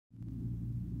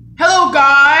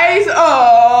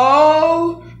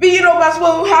that's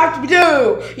what we have to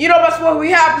do. You know, that's what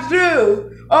we have to do.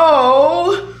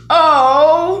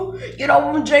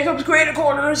 Jakobs Creative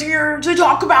Corner is here to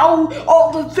talk about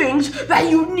all the things that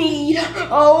you need. You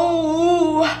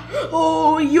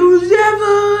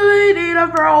never need a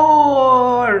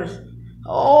bros.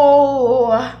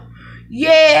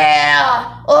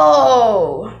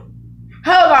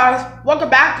 Hello guys, welcome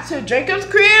back to Jakobs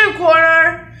Creative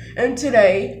Corner, and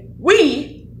today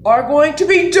we are going to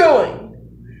be doing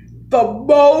the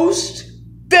most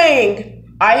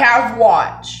thing I have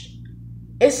watched.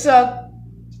 It's a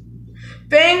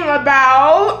thing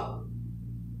about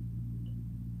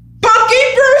Punky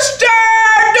Brewster!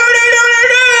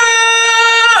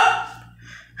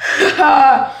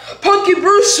 Punky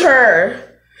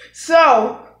Brewster!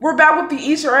 So, we're back with the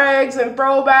Easter eggs and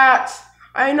throwbacks.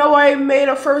 I know I made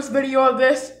a first video of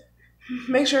this.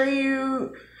 Make sure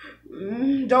you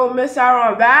don't miss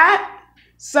out on that.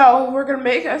 So, we're going to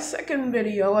make a second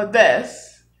video of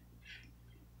this.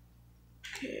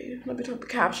 Okay, let me turn the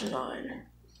captions on.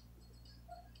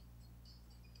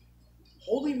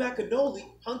 Holy macanoli,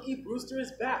 Punky Brewster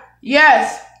is back.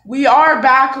 Yes, we are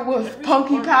back with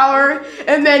Punky Power,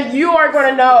 and then you are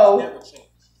going to know.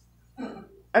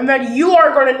 And then you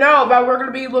are going to know that we're going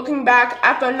to be looking back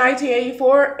at the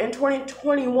 1984 and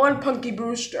 2021 Punky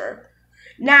Brewster.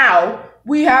 Now,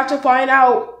 we have to find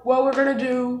out what we're going to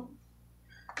do.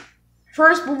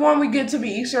 First, before we get to the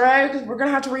Easter eggs, we're going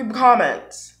to have to read the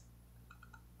comments.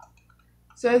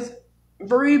 It says,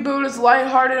 the reboot is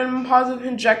lighthearted and positive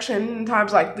injection in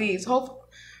times like these. Hope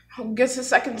gets a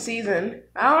second season.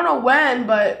 I don't know when,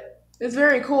 but it's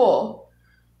very cool.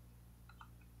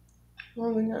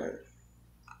 What we got?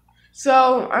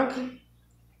 So,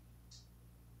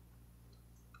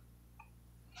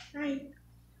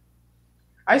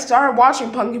 I started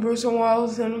watching Punky Brewster when I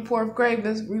was in 4th grade.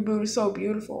 This reboot is so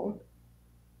beautiful.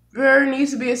 There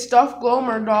needs to be a stuffed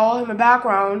Glomer doll in the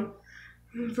background.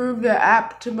 Improve the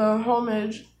app to the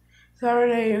homage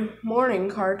Saturday morning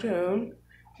cartoon.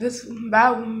 This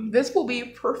will be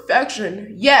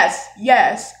perfection. Yes.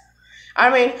 I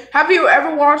mean, have you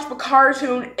ever watched the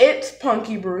cartoon It's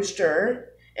Punky Brewster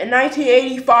in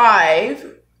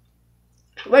 1985?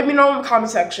 Let me know in the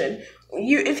comment section.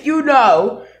 If you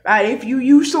know that if you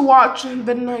used to watch the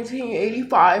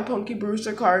 1985 Punky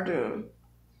Brewster cartoon.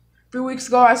 3 weeks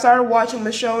ago, I started watching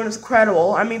the show and it's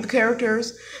incredible. I mean, the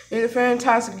characters did a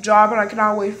fantastic job, and I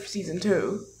cannot wait for season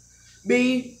 2.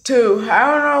 B2. I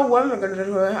don't know when they're gonna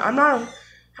do it.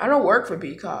 I don't work for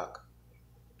Peacock.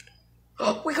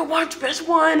 Oh, we can watch this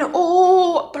one.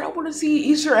 But I want to see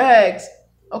Easter eggs.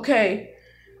 Okay.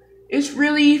 It's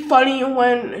really funny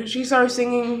when she starts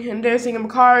singing and dancing in the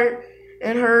car,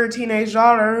 and her teenage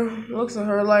daughter looks at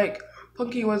her like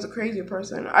Punky was a crazy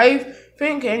person. I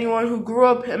think anyone who grew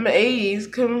up in the 80s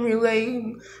can relate,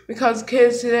 because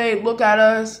kids today look at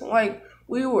us like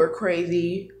we were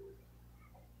crazy.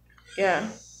 Yeah,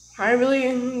 I really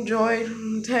enjoyed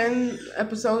 10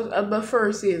 episodes of the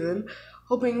first season,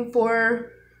 hoping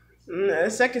for a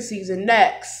second season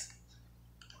next.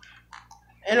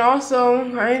 And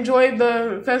also, I enjoyed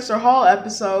the Fenster Hall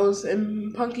episodes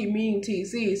and Punky meeting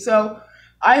TC. So,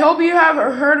 I hope you have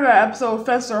heard of that episode,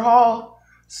 Fenster Hall.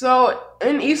 So,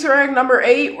 in Easter egg number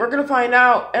 8, we're going to find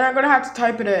out, and I'm going to have to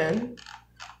type it in.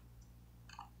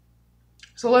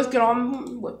 So, let's get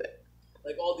on with it.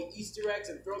 Like all the Easter eggs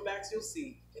and throwbacks you'll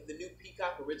see in the new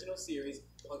Peacock original series,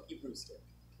 Punky Brewster.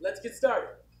 Let's get started.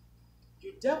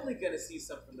 You're definitely going to see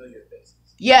some familiar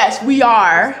faces. Yes, we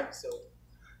are.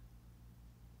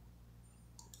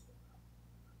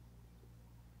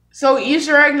 So,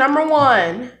 Easter egg number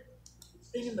 1.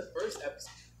 In the first episode.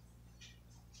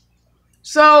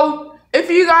 So, if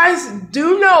you guys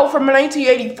do know from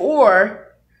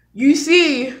 1984, you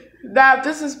see that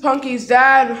this is Punky's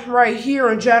dad right here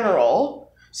in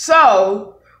general.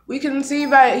 So, we can see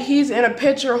that he's in a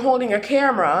picture holding a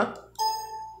camera.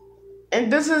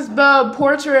 And this is the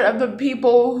portrait of the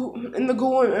people in the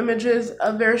Google images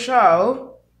of their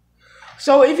show.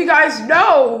 So, if you guys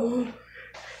know,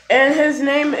 and his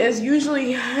name is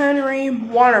usually Henry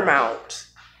Watermount.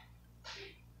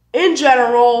 In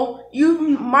general,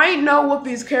 you might know what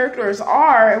these characters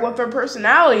are and what their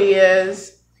personality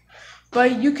is,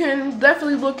 but you can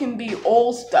definitely look in the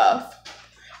old stuff.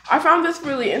 I found this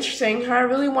really interesting. I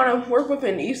really want to work with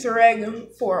an Easter egg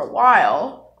for a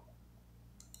while.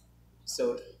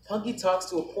 So, Punky talks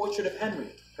to a portrait of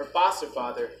Henry, her foster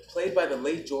father, played by the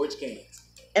late George Gaines.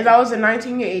 And that was in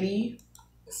 1980.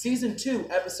 Season 2,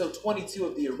 episode 22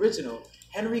 of the original,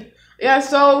 Henry... Yeah,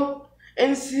 so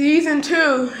in season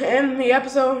 2, in the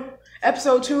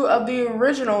episode 2 of the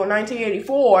original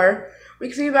 1984, we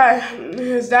can see that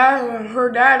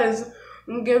her dad is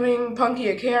giving Punky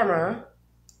a camera.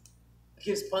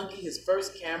 Gives Punky his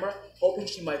first camera, hoping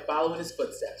she might follow in his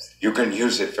footsteps. You can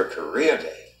use it for career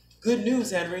day. Good news,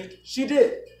 Henry. She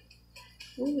did.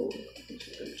 Ooh,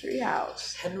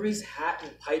 treehouse. Henry's hat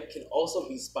and pipe can also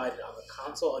be spotted on the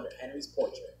console under Henry's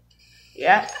portrait.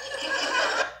 Yeah.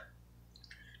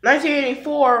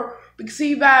 1984, we can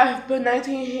see that in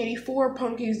 1984,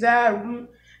 Punky's dad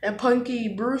and Punky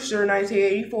Brewster,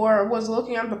 1984, was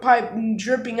looking at the pipe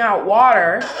dripping out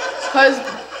water.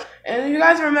 And you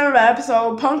guys remember that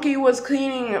episode, Punky was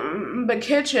cleaning the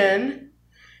kitchen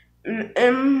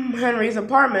in Henry's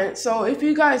apartment. So if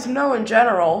you guys know in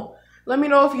general, let me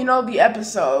know if you know the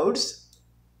episodes.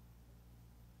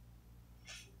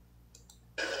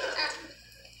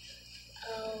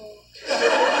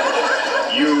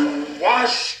 You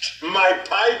washed my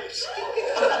pipes? They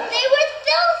were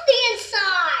filthy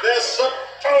inside. They're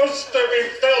supposed to be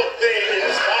filthy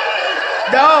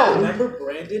inside. No. Remember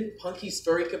Brandon, Punky's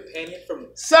furry companion from...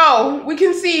 So, we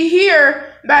can see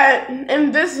here that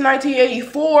in this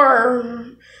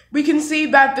 1984, we can see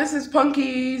that this is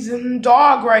Punky's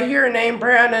dog right here named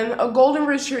Brandon, a golden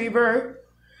retriever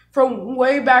from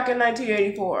way back in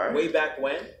 1984. Way back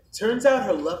when? Turns out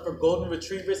her love for golden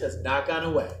retrievers has not gone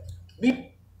away.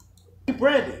 Meet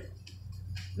Brandy.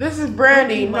 This is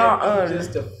Brandy, Punky not might be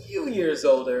just a few years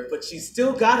older, but she's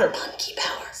still got her punky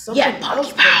power. Something Punky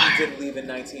else power. Punky didn't leave in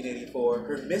 1984.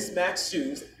 Her mismatched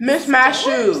shoes. Mismatched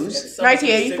shoes, And some of her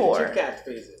 1984. signature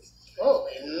catchphrases.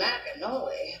 Holy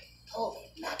macaroni.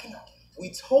 Holy macaroni.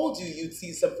 We told you you'd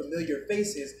see some familiar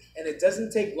faces, and it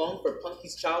doesn't take long for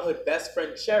Punky's childhood best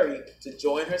friend Cherie to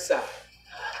join her side.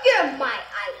 You're my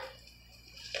idol.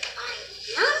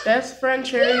 I am. Best friend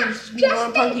Cherie's Just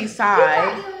on think, Punky's You got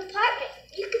side. your own apartment.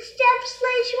 You can stay up as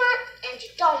late as you want, and you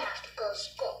don't have to go to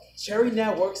school. Cherie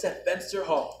now works at Fenster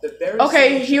Hall, the very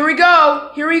Okay, same... here we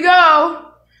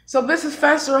go. So this is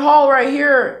Fenster Hall right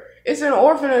here. It's an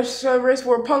orphanage service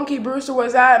where Punky Brewster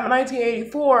was at in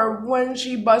 1984 when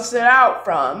she busted out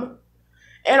from.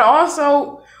 And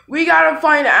also, we gotta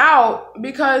find out,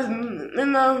 because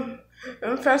in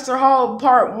Fenster Hall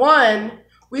Part 1,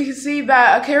 we can see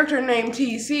that a character named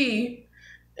TC,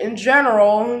 in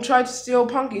general, tried to steal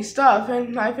Punky's stuff,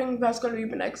 and I think that's gonna be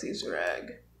the next Easter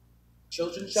egg.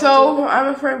 Children's So, shelter?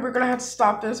 I'm afraid we're gonna have to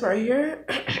stop this right here.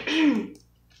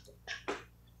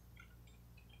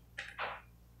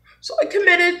 So I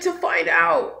committed to find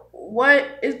out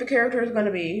what is the character is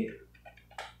gonna be.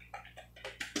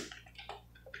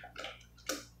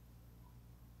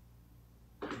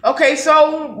 Okay,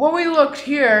 so when we looked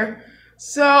here,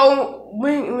 so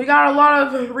we got a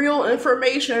lot of real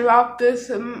information about this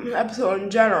episode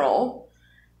in general.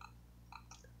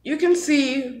 You can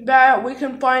see that we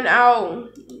can find out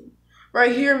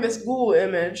right here in this Google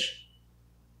image.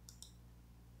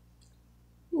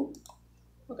 Ooh,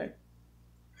 okay.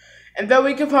 And then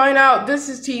we can find out this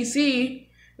is TC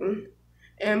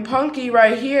and Punky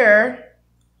right here.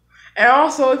 And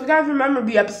also, if you guys remember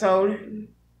the episode,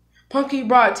 Punky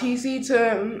brought TC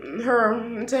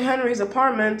to Henry's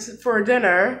apartment for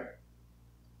dinner.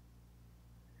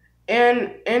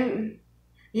 And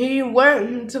he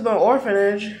went to the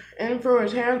orphanage and threw a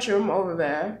tantrum over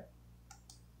there.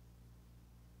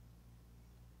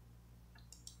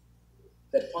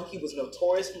 That Punky was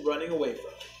notorious for running away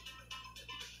from.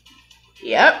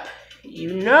 Yep,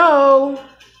 you know.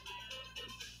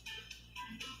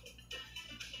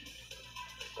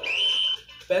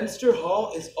 Fenster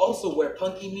Hall is also where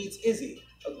Punky meets Izzy,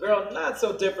 a girl not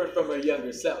so different from her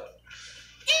younger self.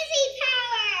 Izzy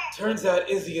power! Turns out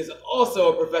Izzy is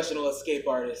also a professional escape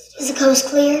artist. Is the coast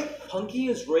clear? Punky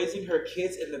is raising her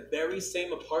kids in the very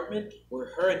same apartment where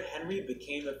her and Henry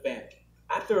became a family.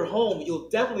 At their home, you'll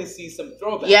definitely see some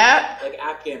throwbacks, Yep. like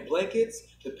Afghan blankets,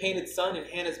 the painted sun in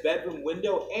Hannah's bedroom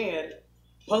window, and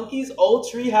Punky's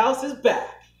old treehouse is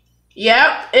back.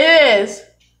 Yep, it is.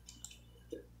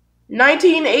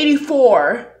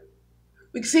 1984.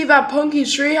 We can see that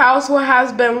Punky's treehouse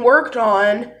has been worked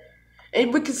on,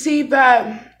 and we can see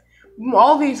that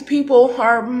all these people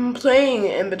are playing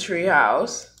in the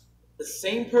treehouse. The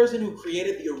same person who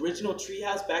created the original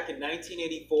treehouse back in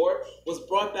 1984 was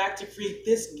brought back to create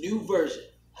this new version.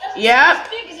 Yep. As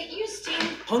big as it used to.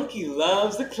 Punky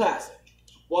loves the classic,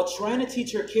 while trying to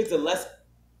teach her kids a lesson.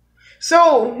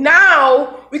 So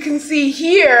now we can see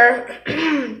here.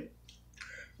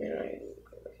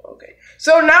 Okay.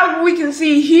 So now we can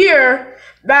see here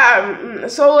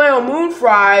that Soleil Moon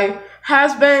Frye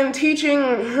has been teaching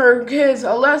her kids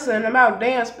a lesson about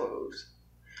dance moves.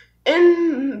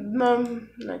 In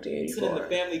 1984. In the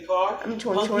family car, I'm Punky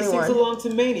 2021. sings along to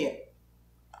Mania.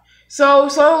 So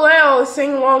Soleil is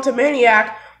singing along to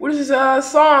Maniac, which is a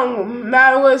song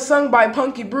that was sung by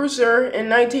Punky Brewster in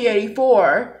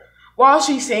 1984, while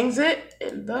she sings it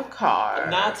in the car.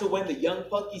 A nod to when the young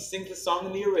Punky sings the song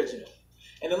in the original.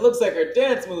 And it looks like her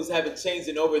dance moves haven't changed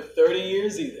in over 30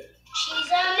 years either. She's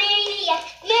a maniac,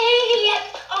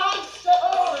 maniac on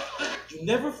soul. You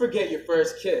never forget your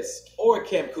first kiss or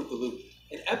Camp Koopalookie.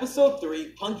 In episode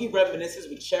 3, Punky reminisces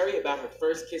with Cherie about her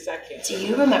first kiss at camp. Do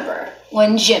you remember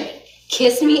when Jimmy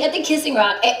kissed me at the Kissing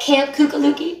Rock at Camp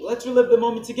Koopalookie? Let's relive the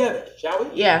moment together, shall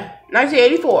we? Yeah,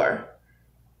 1984.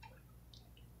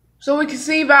 So we can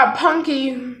see about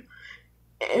Punky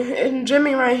and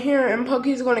Jimmy right here, and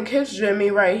Punky's going to kiss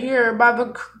Jimmy right here by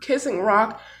the Kissing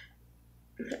Rock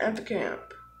at the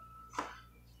camp.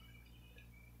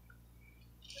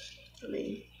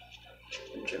 Jimmy.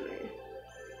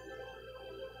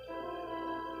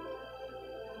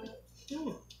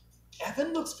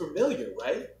 Evan looks familiar,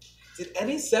 right? Did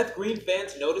any Seth Green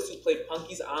fans notice who played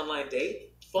Punky's online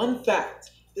date? Fun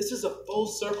fact, this is a full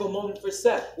circle moment for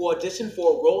Seth, who auditioned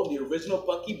for a role in the original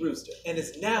Punky Brewster, and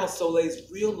is now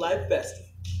Soleil's real-life bestie.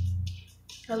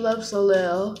 I love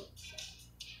Soleil.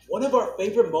 One of our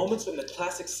favorite moments from the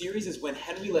classic series is when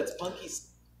Henry lets Punky...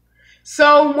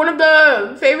 So, one of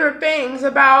the favorite things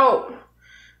about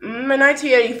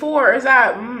 1984 is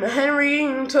that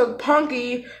Henry took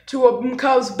Punky to a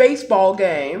Cubs baseball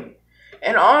game.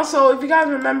 And also, if you guys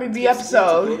remember the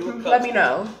episode, let me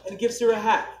know. And gives her a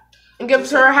hat. And gives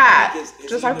her a hat,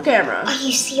 just like the camera. Are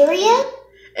you serious?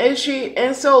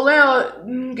 And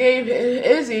Soleil gave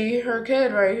Izzy, her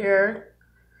kid right here,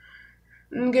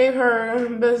 and gave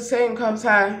her the same Cubs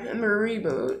hat in the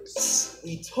reboots.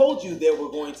 We told you there were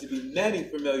going to be many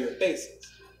familiar faces.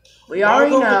 We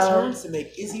already Margot know. returns to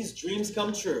make Izzy's dreams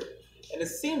come true, and it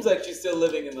seems like she's still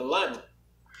living in the limelight.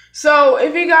 So,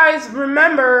 if you guys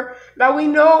remember that we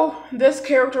know this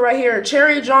character right here,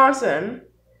 Cherie Johnson,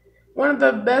 one of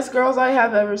the best girls I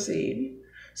have ever seen.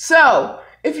 So,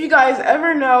 if you guys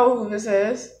ever know who this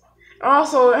is,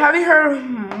 also, have you heard of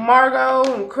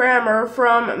Margot Kramer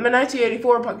from the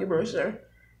 1984 Punky Brewster?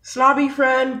 Snobby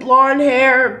friend, blonde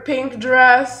hair, pink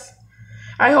dress.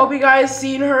 I hope you guys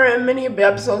seen her in many of the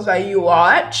episodes that you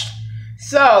watched.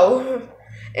 So,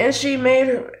 and she made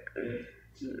her,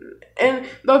 and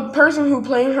the person who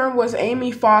played her was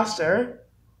Amy Foster,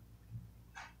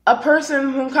 a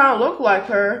person who kind of looked like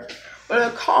her, but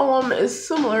the column is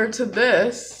similar to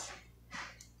this.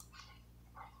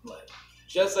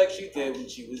 Just like she did when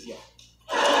she was young.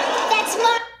 That's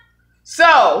my...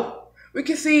 So, we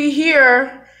can see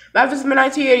here, that this is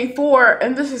 1984,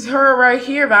 and this is her right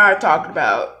here that I talked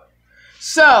about.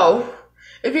 So,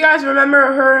 if you guys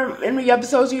remember her in the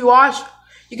episodes you watched,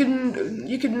 you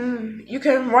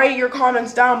can write your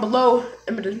comments down below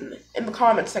in the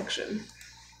comment section.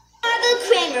 Margot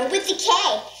Kramer with the K.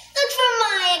 Look for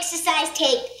my exercise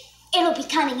tape. It'll be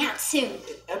coming out soon.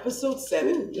 In episode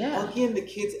 7, yeah. Punky and the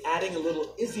kids adding a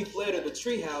little Izzy flair to the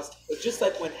treehouse was just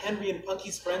like when Henry and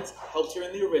Punky's friends helped her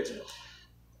in the original.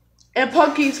 And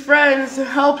Punky's friends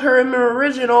helped her in the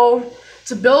original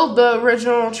to build the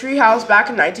original treehouse back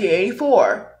in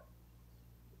 1984.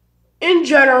 In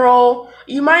general,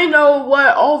 you might know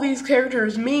what all these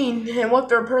characters mean and what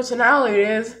their personality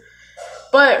is,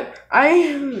 but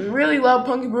I really love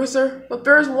Punky Brewster. But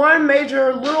there's one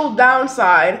major little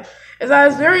downside, is that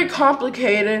it's very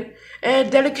complicated and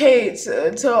it dedicates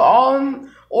to all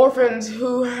orphans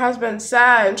who has been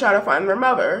sad and try to find their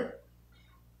mother.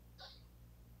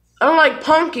 Unlike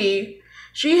Punky,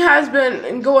 she has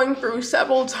been going through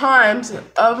several times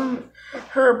of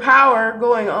her power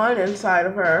going on inside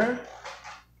of her.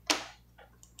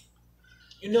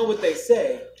 You know what they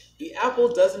say, the apple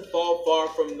doesn't fall far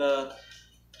from the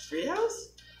treehouse?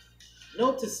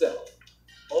 Note to self,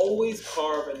 always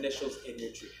carve initials in your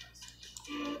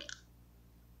treehouse.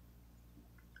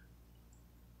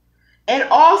 And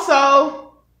also,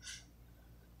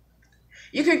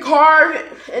 you can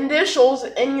carve initials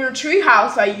in your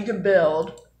treehouse that you can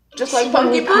build, just like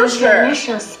Punky Brewster.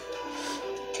 Initials.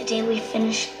 Today we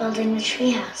finished building the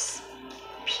treehouse.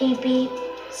 PB,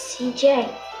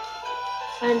 CJ.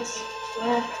 Friends,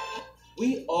 forever.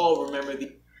 We all remember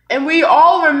the... And we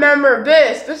all remember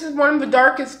this. This is one of the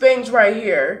darkest things right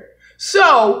here.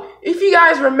 So, if you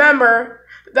guys remember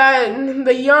that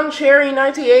the young Cherie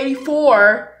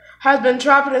 1984 has been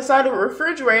trapped inside a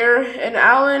refrigerator, and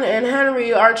Alan and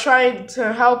Henry are trying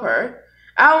to help her.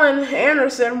 Alan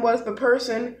Anderson was the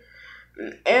person,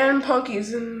 and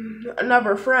Punky's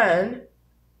another friend.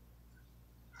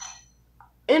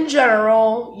 In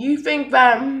general, you think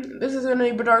that this is going to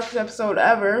be the darkest episode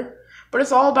ever, but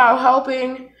it's all about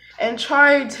helping and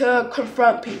try to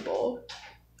confront people.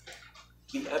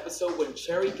 The episode when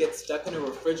Cherie gets stuck in a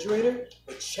refrigerator,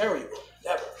 but Cherie will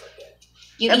never forget.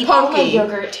 You And eat all my Punky.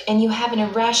 yogurt, and you have an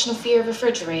irrational fear of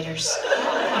refrigerators.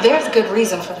 There's good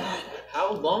reason for that.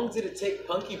 How long did it take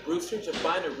Punky Brewster to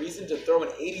find a reason to throw an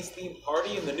 80s themed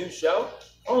party in the new show?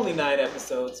 Only 9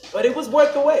 episodes, but it was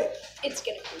worth the wait. It's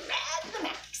gonna be rad to the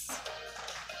max.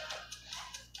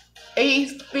 A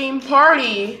theme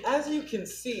party. As you can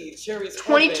see, Cherie's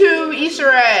 22 headband- Easter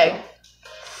egg.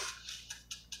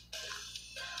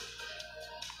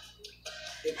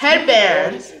 If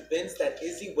Headband. you were already convinced that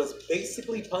Izzy was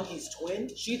basically Punky's twin,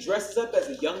 she dresses up as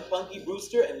a young Punky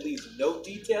Brewster and leaves no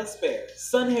detail spared.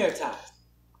 Sun hair ties.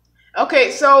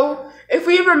 Okay, so if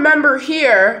we remember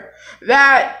here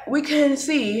that we can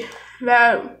see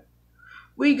that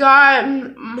we got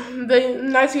the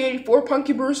 1984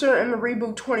 Punky Brewster and the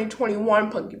reboot 2021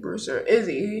 Punky Brewster,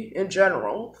 Izzy in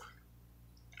general.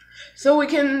 So we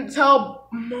can tell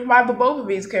by the both of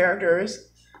these characters.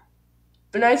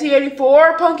 The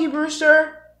 1984 Punky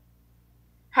Brewster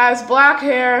has black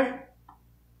hair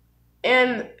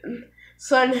and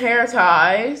sun hair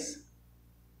ties.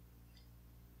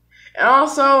 And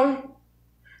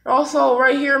also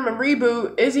right here in the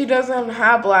reboot, Izzy doesn't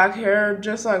have black hair,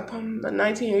 just like the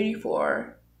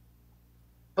 1984.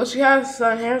 But she has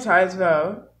sun hair ties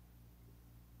though.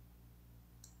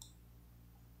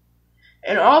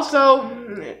 And also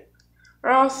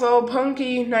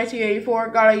Punky 1984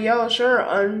 got a yellow shirt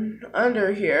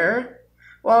under here,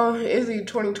 while Izzy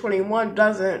 2021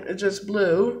 doesn't, it's just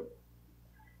blue.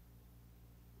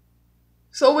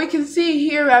 So we can see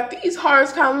here that these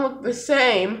hearts kind of look the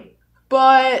same,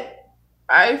 but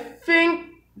I think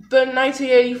the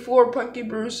 1984 Punky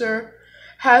Brewster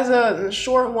has a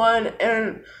short one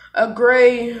and a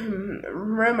gray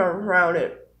rim around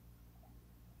it.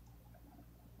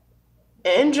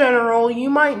 In general,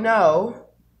 you might know.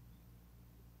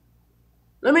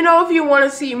 Let me know if you want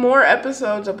to see more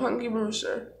episodes of Punky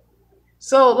Brewster.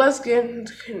 So let's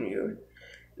continue.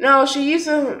 Now, she used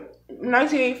to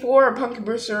 1984 Punky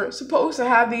Brewster supposed to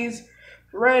have these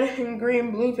red and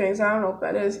green blue things. I don't know what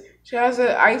that is. She has an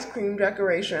ice cream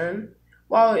decoration,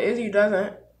 while Izzy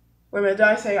doesn't. Wait a minute, did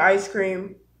I say ice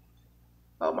cream?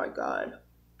 Oh my god.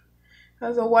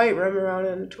 Has a white rim around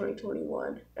it in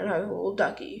 2021 and has a little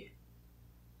ducky.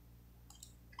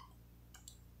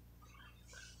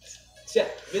 Check.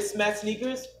 Mismatched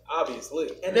sneakers? Obviously.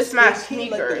 And Mismatched the like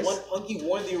sneakers. the one Punky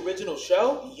wore in the original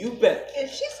show? You bet. If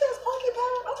she says Punky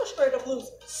Power, I'm a straight up loser.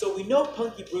 So we know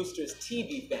Punky Brewster's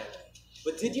TV family.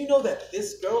 But did you know that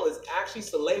this girl is actually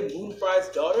Soleil Moonfry's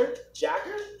daughter,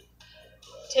 Jagger?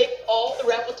 Take all the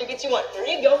raffle tickets you want. Here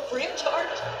you go, free of charge.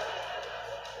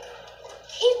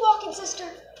 Keep walking, sister.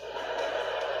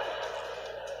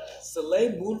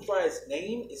 Soleil Moonfry's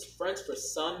name is French for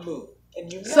sun moon.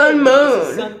 And you know Sun there's a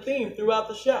moon. sun theme throughout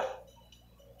the show.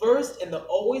 First, in the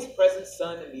always present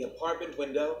sun in the apartment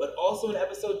window, but also in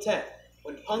episode 10,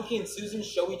 when Punky and Susan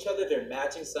show each other their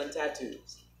matching sun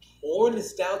tattoos. More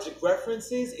nostalgic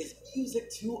references is music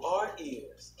to our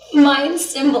ears. Mine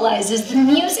symbolizes the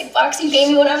music box you gave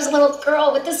me when I was a little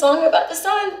girl with the song about the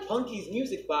sun. Punky's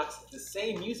music box is the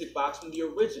same music box from the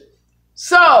original.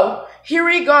 So, here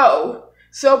we go.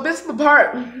 So, this is the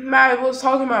part Matt was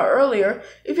talking about earlier.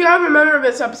 If you guys remember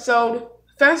this episode,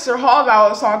 Fenster Hall I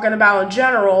was talking about in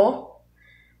general,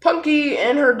 Punky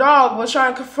and her dog was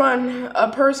trying to confront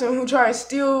a person who tried to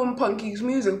steal Punky's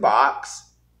music box.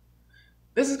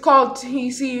 This is called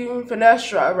TC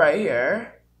Fenestra right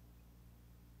here.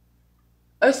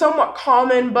 It's somewhat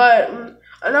common, but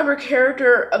another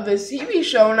character of the TV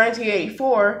show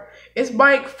 1984 is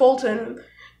Mike Fulton.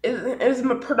 Is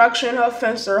a production of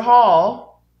Fenster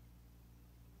Hall.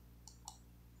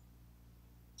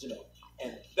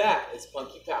 And that is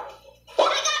Punky Powerful.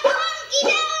 I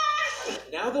got Punky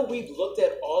Now that we've looked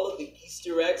at all of the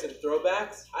Easter eggs and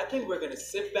throwbacks, I think we're going to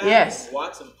sit back Yes. and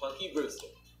watch some Punky Brewster.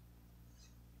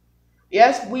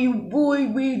 Yes, we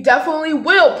definitely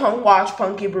will watch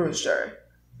Punky Brewster.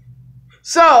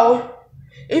 So,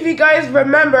 if you guys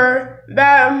remember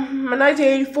that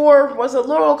 1984 was a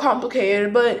little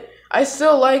complicated, but I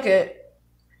still like it.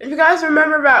 If you guys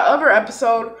remember that other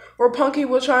episode where Punky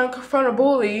was trying to confront a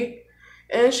bully,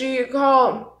 and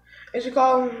the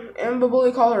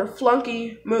bully called her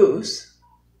Flunky Moose.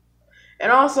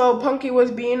 And also Punky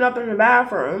was beaten up in the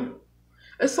bathroom.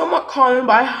 It's somewhat common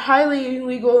by highly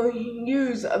illegal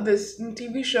use of this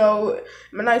TV show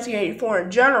in 1984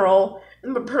 in general,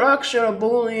 in the production of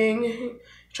bullying,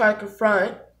 try to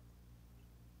confront.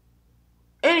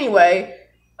 Anyway,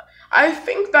 I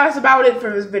think that's about it for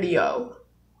this video.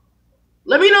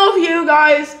 Let me know if you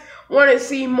guys want to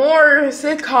see more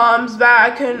sitcoms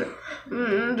that I can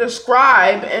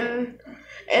describe, and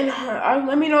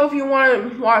let me know if you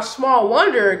want to watch Small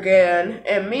Wonder again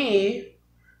and me.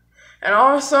 And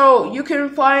also, you can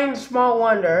find Small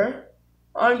Wonder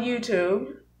on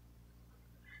YouTube.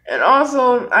 And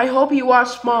also, I hope you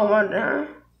watch Small Wonder.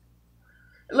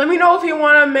 Let me know if you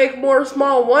want to make more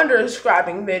Small Wonder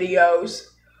describing videos,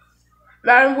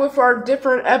 that with our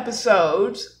different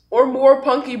episodes, or more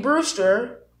Punky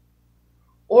Brewster,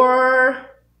 or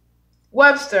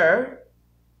Webster,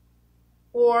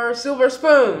 or Silver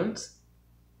Spoons.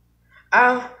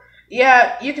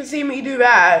 Yeah, you can see me do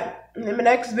that in the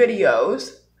next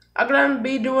videos. I'm gonna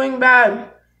be doing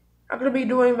that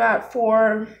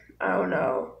for, I don't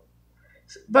know.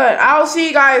 But I'll see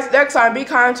you guys next time. Be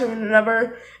kind to one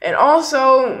another. And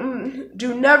also,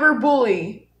 do never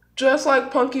bully. Just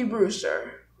like Punky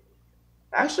Brewster.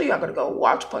 Actually, I'm going to go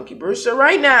watch Punky Brewster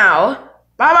right now.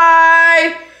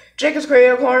 Bye-bye. Jakobs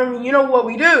Creative Corner. You know what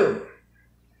we do.